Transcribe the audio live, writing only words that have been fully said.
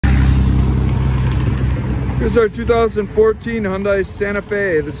Here's our 2014 Hyundai Santa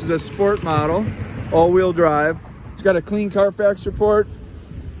Fe. This is a sport model, all-wheel drive. It's got a clean Carfax report.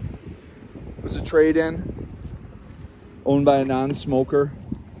 It was a trade-in, owned by a non-smoker.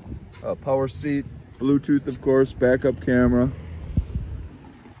 Power seat, Bluetooth of course, backup camera.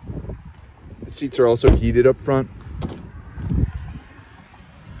 The seats are also heated up front.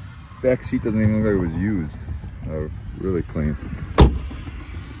 Back seat doesn't even look like it was used. Really clean.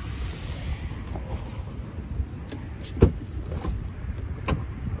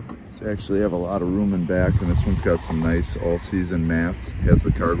 Actually have a lot of room in back, and this one's got some nice all-season mats. Has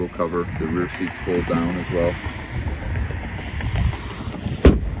the cargo cover. The rear seats fold down as well.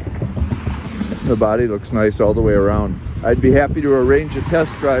 The body looks nice all the way around. I'd be happy to arrange a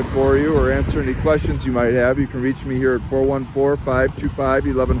test drive for you or answer any questions you might have. You can reach me here at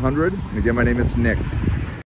 414-525-1100. And again, my name is Nick.